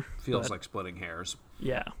 whatever. Feels like splitting hairs.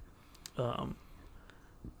 Yeah.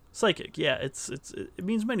 Psychic, yeah, it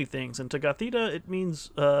means many things, and to Gothita it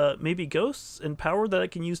means maybe ghosts and power that I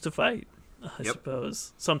can use to fight. I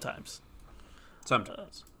suppose sometimes.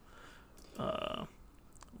 Sometimes.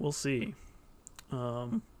 We'll see.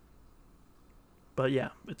 But yeah,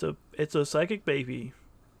 it's a psychic baby.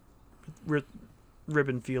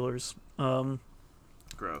 Ribbon feelers.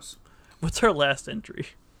 Gross. What's our last entry?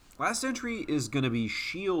 Last entry is going to be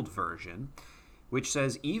Shield version, which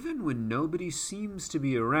says, even when nobody seems to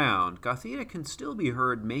be around, Gothita can still be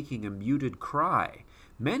heard making a muted cry.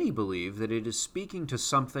 Many believe that it is speaking to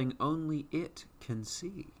something only it can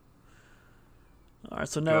see. All right,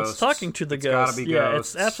 so now Ghosts. it's talking to the It's gotta ghosts. be Yeah,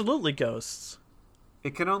 ghosts. it's absolutely ghosts.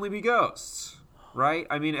 It can only be ghosts, right?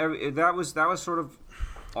 I mean, that was sort of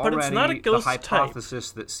already But it's not a ghost the type.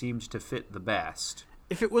 hypothesis that seems to fit the best.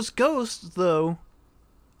 If it was ghosts, though,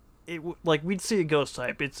 like we'd see a ghost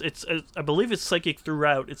type. It's I believe it's psychic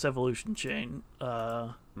throughout its evolution chain.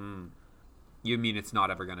 You mean it's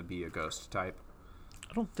not ever going to be a ghost type?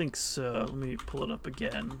 I don't think so. Let me pull it up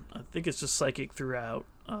again. I think it's just psychic throughout.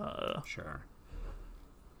 Sure.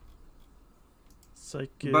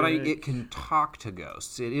 Psychic. But it can talk to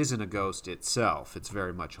ghosts. It isn't a ghost itself. It's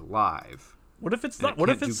very much alive. What if it's And not? it What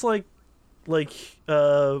if can't it's like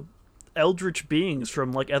eldritch beings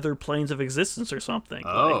from like other planes of existence or something?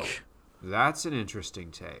 Oh, Like, that's an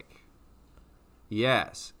interesting take.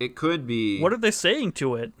 Yes, it could be. what are they saying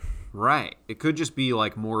to it? Right. It could just be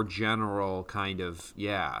like more general kind of,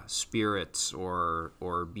 spirits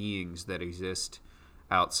or beings that exist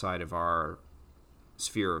outside of our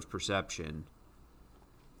sphere of perception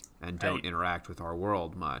and don't interact with our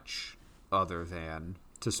world much other than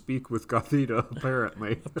to speak with Gothita,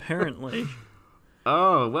 apparently. Apparently.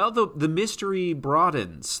 Oh, well, the mystery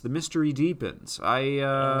broadens. The mystery deepens.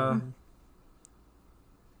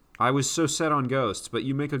 I was so set on ghosts, but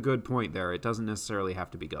you make a good point there. It doesn't necessarily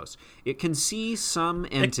have to be ghosts. It can see some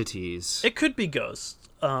entities. It could be ghosts.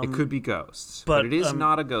 It could be ghosts, but it is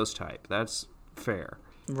not a ghost type. That's fair.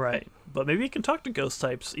 Right, but maybe it can talk to ghost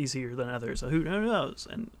types easier than others. Who knows?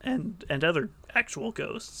 And other actual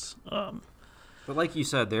ghosts. But like you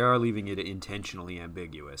said, they are leaving it intentionally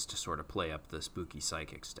ambiguous to sort of play up the spooky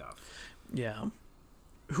psychic stuff. Yeah.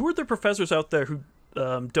 Who are the professors out there who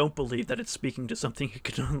don't believe that it's speaking to something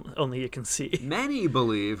only it can see? Many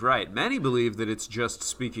believe that it's just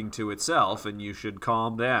speaking to itself and you should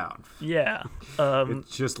calm down. Yeah. It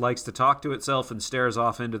just likes to talk to itself and stares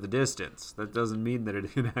off into the distance. That doesn't mean that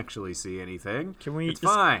it can actually see anything. It's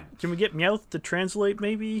fine. Can we get Meowth to translate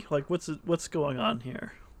maybe? Like what's going on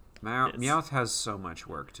here? Meowth has so much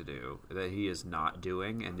work to do that he is not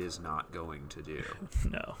doing and is not going to do.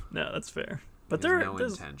 No, that's fair. But there's no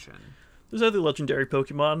intention. There's other legendary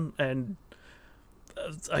Pokemon, and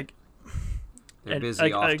they're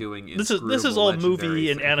busy doing this is all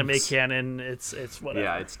movie and anime canon. It's whatever.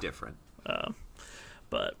 Yeah, it's different.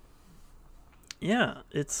 But yeah,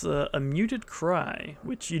 it's a muted cry,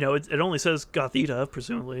 which it only says Gothita,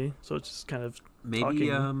 presumably, so it's just kind of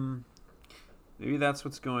talking. Maybe that's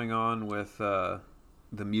what's going on with the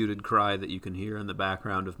muted cry that you can hear in the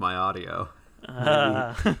background of my audio.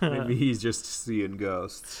 Maybe he's just seeing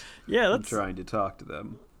ghosts. Yeah, that's trying to talk to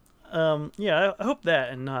them. Yeah, I hope that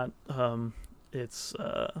and not it's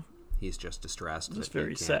he's just distressed. It's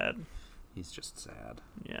very sad. He's just sad.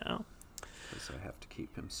 Yeah. Because I have to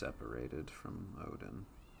keep him separated from Odin.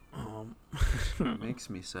 It makes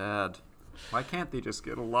me sad. Why can't they just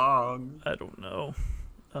get along? I don't know.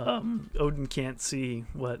 Odin can't see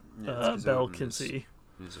what Bell can see.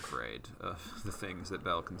 He's afraid of the things that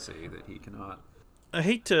Bell can see that he cannot. I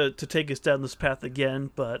hate to take us down this path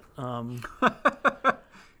again, but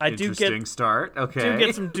I do get start. Okay. do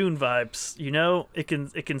get some Dune vibes. It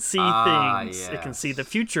can see things. Yes. It can see the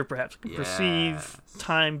future. Perhaps it can perceive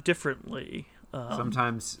time differently.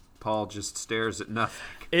 Sometimes Paul just stares at nothing.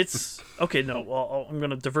 It's okay. No, well, I'm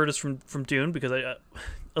going to divert us from Dune because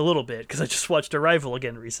a little bit because I just watched Arrival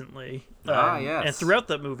again recently. Yes. And throughout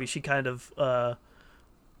that movie, she kind of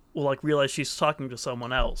will realize she's talking to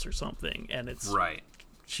someone else or something, and it's right.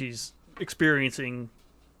 She's experiencing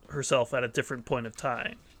herself at a different point of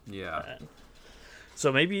time. Yeah.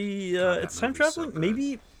 So maybe it's time traveling. So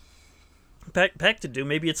maybe back to Dune.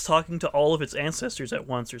 Maybe it's talking to all of its ancestors at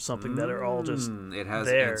once or something that are all just it has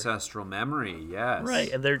there. Ancestral memory. Yes.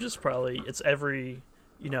 Right, and they're just probably it's every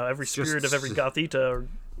spirit of every Gothita or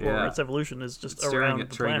its evolution is just staring around at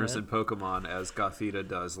the trainers planet. in Pokemon as Gothita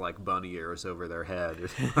does bunny ears over their head.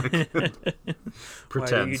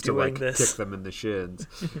 Pretends to kick them in the shins.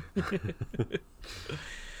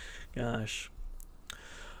 Gosh.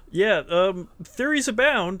 Yeah, theories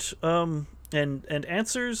abound. and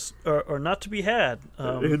answers are not to be had.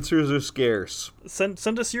 Answers are scarce.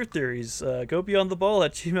 Send us your theories. Go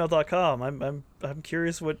beyondtheball@gmail.com. I'm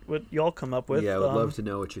curious what y'all come up with. Yeah, I would love to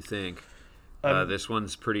know what you think. This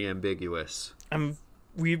one's pretty ambiguous.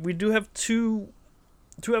 We do have two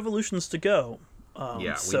evolutions to go.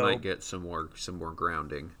 We might get some more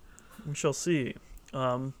grounding. We shall see.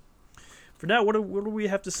 For now, what do we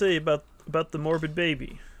have to say about the morbid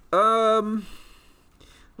baby?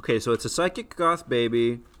 Okay, so it's a psychic goth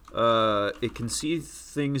baby. It can see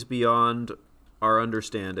things beyond our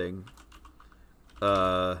understanding.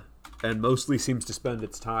 And mostly seems to spend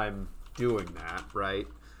its time doing that, right?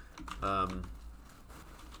 Can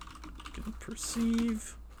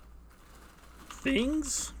perceive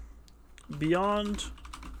things beyond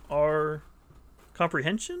our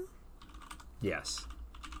comprehension? Yes.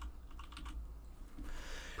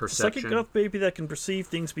 A psychic goth baby that can perceive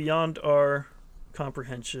things beyond our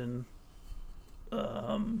comprehension.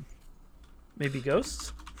 Maybe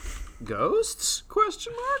ghosts? Ghosts?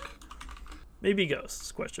 Question mark? Maybe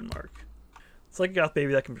ghosts? Question mark. Psychic goth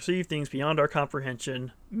baby that can perceive things beyond our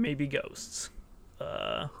comprehension. Maybe ghosts.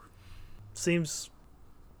 Seems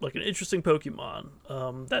like an interesting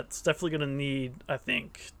Pokemon. That's definitely going to need, I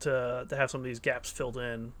think, to have some of these gaps filled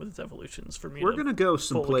in with its evolutions for me. We're going to go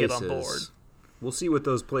some places. Get on board. We'll see what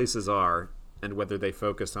those places are and whether they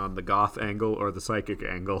focus on the goth angle or the psychic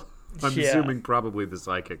angle. I'm assuming probably the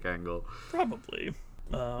psychic angle. Probably.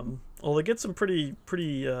 Well, they get some pretty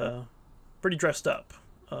dressed up,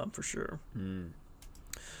 for sure.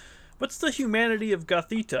 What's the humanity of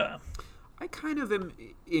Gothita? I kind of am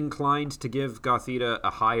inclined to give Gothita a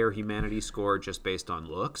higher humanity score just based on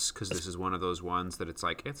looks, because this is one of those ones that it's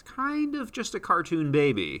like, it's kind of just a cartoon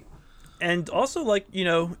baby. And also, like,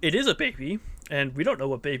 it is a baby, and we don't know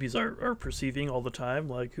what babies are perceiving all the time.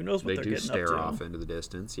 Like, who knows what they're getting up to. They do stare off into the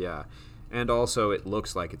distance, yeah. And also, it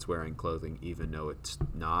looks like it's wearing clothing, even though it's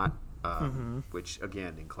not, which,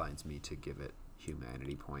 again, inclines me to give it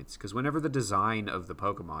humanity points. Because whenever the design of the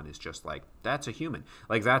Pokemon is just like, that's a human.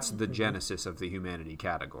 Like, that's the genesis of the humanity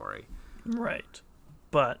category. Right.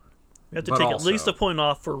 But we have to take at least a point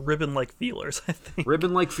off for ribbon-like feelers, I think.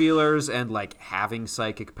 Ribbon-like feelers and, like, having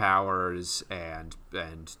psychic powers and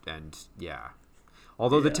yeah.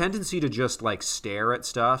 Although the tendency to just, like, stare at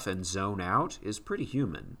stuff and zone out is pretty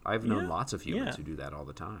human. I've known lots of humans who do that all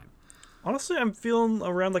the time. Honestly, I'm feeling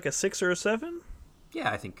around, like, a 6 or a 7. Yeah,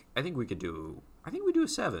 I think we could do... I think we do a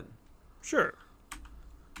 7. Sure.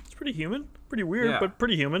 It's pretty human. Pretty weird, but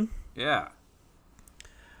pretty human. Yeah.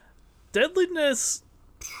 Deadliness...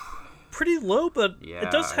 pretty low, but it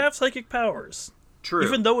does have psychic powers. True.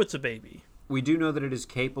 Even though it's a baby. We do know that it is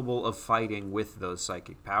capable of fighting with those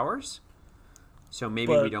psychic powers. So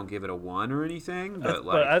maybe we don't give it a 1 or anything, but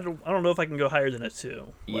I don't know if I can go higher than a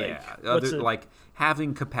 2. Like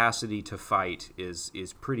having capacity to fight is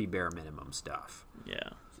pretty bare minimum stuff. Yeah.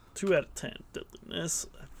 2 out of 10 deadliness,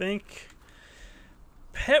 I think.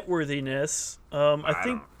 Pet worthiness, I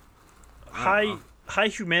think high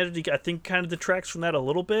humanity, I think, kind of detracts from that a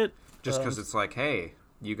little bit. Just because it's like, hey,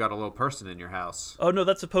 you got a little person in your house. Oh no,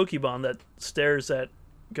 that's a Pokemon that stares at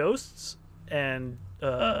ghosts and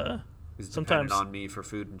is sometimes dependent on me for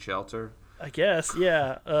food and shelter. I guess,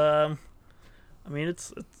 yeah. I mean,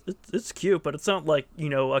 it's cute, but it's not like,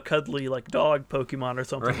 a cuddly like dog Pokemon or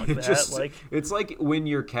something like that. It's like when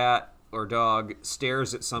your cat or dog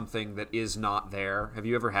stares at something that is not there. Have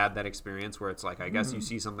you ever had that experience where it's like, I guess you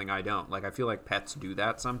see something I don't? Like, I feel like pets do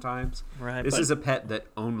that sometimes. Right. This is a pet that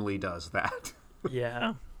only does that.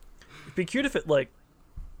 Yeah. It'd be cute if it like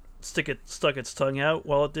stuck its tongue out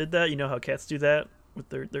while it did that. You know how cats do that with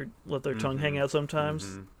their let their tongue hang out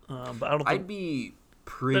sometimes. But I don't think I'd be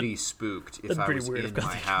pretty spooked if I was in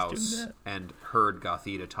my house and heard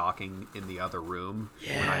Gothita talking in the other room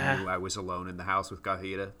when I knew I was alone in the house with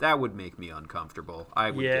Gothita. That would make me uncomfortable.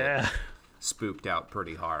 I would get spooked out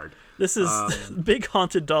pretty hard. This is big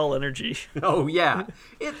haunted doll energy. Oh, yeah.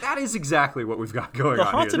 That is exactly what we've got going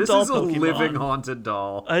on here. This is a Pokemon. Living haunted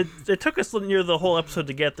doll. It took us near the whole episode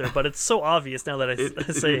to get there, but it's so obvious now that I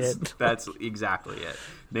say it. That's exactly it.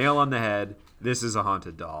 Nail on the head. This is a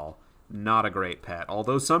haunted doll. Not a great pet,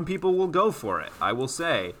 although some people will go for it. I will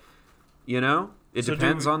say, it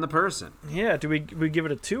depends on the person. Yeah, do we give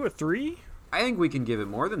it a 2 or 3? I think we can give it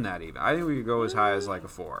more than that even. I think we could go as high as like a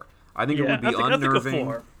 4. I think it would be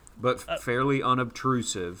unnerving, but fairly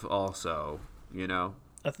unobtrusive also,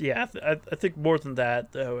 I think more than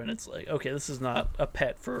that, though, and it's like, okay, this is not a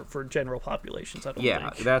pet for general populations, I don't think. Yeah,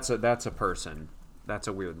 that's a person. That's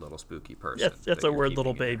a weird little spooky person. That's a weird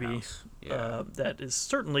little baby that is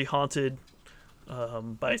certainly haunted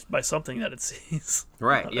by something that it sees.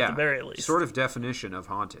 Right, At yeah. the very least. Sort of definition of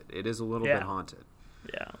haunted. It is a little bit haunted.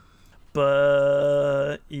 Yeah.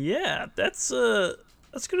 But yeah, that's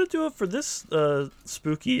gonna do it for this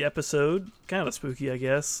spooky episode. Kind of spooky, I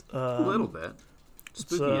guess. A little bit.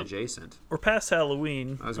 Spooky adjacent. We're past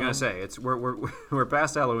Halloween. I was gonna say we're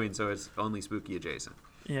past Halloween, so it's only spooky adjacent.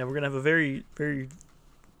 Yeah, we're gonna have a very, very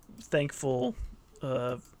thankful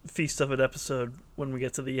feast of an episode when we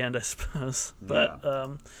get to the end, I suppose. But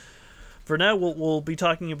for now, we'll be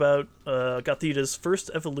talking about Gothita's first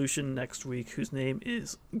evolution next week, whose name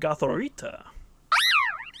is Gothorita.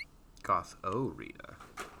 Gothorita.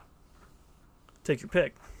 Take your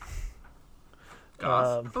pick.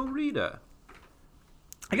 Gothorita.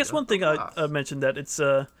 I guess one thing I mentioned that it's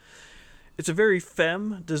a very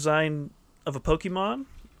femme design of a Pokemon,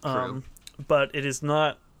 but it is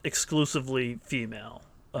not exclusively female,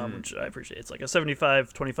 which I appreciate. It's like a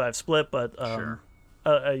 75-25 split, but sure.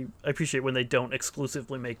 I appreciate when they don't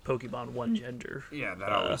exclusively make Pokemon one gender. Yeah, that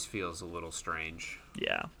always feels a little strange.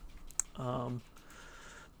 Yeah.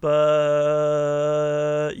 But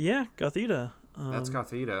yeah, Gothita. That's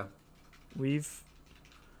Gothita. We've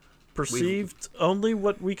perceived only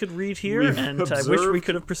what we could read here, and I wish we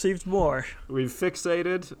could have perceived more. We've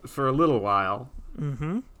fixated for a little while,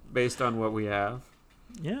 based on what we have.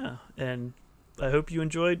 Yeah, and I hope you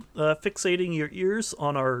enjoyed fixating your ears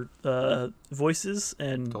on our voices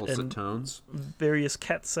and dulcet tones, various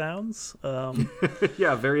cat sounds.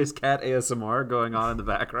 Yeah, various cat ASMR going on in the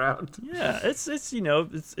background. Yeah, it's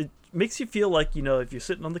it makes you feel like, if you're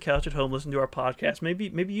sitting on the couch at home listening to our podcast,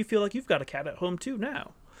 maybe you feel like you've got a cat at home too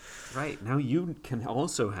now. Right, now you can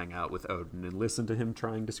also hang out with Odin and listen to him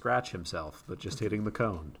trying to scratch himself, but just hitting the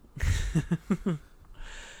cone.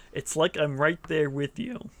 It's like I'm right there with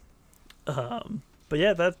you. But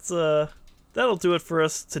yeah, that'll do it for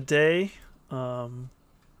us today.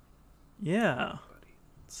 Yeah,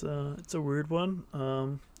 it's a weird one.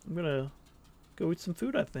 I'm gonna go eat some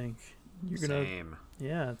food, I think. You're gonna Same.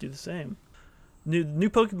 Yeah, do the same. New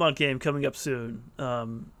Pokemon game coming up soon.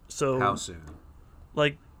 So how soon?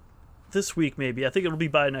 Like this week, maybe. I think it'll be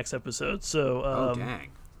by next episode. So oh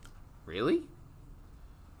dang, really?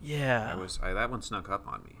 Yeah. That one snuck up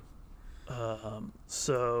on me.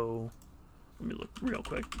 So let me look real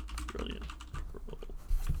quick. Brilliant.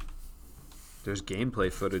 There's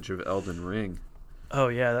gameplay footage of Elden Ring. Oh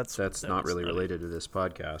yeah, that's not really related to this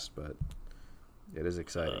podcast, but it is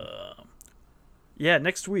exciting. Yeah,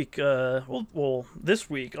 next week. Well, this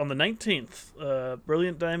week on the 19th,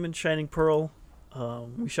 Brilliant Diamond, Shining Pearl.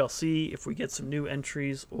 We shall see if we get some new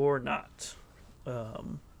entries or not.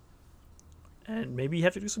 And maybe you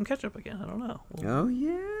have to do some catch up again. I don't know. Oh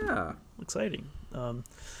yeah, exciting. I'm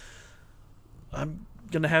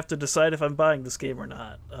gonna have to decide if I'm buying this game or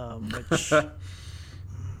not. Which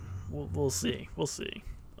we'll see. We'll see.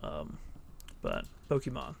 But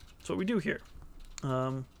Pokemon. That's what we do here.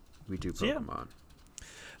 We do Pokemon. Yeah.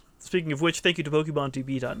 Speaking of which, thank you to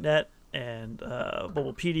PokemonDB.net and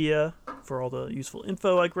Bulbapedia for all the useful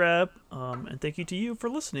info I grab. And thank you to you for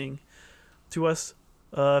listening to us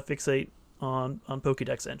fixate on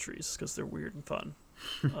Pokédex entries, because they're weird and fun.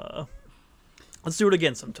 Let's do it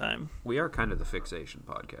again sometime. We are kind of the fixation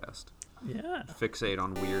podcast. Yeah. Fixate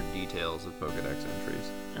on weird details of Pokédex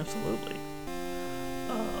entries. Absolutely.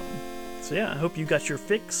 So yeah, I hope you got your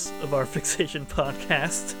fix of our fixation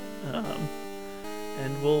podcast.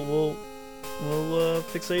 And we'll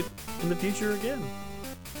fixate in the future again.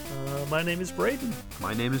 My name is Braden.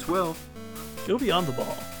 My name is Will. Go beyond the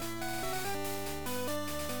ball.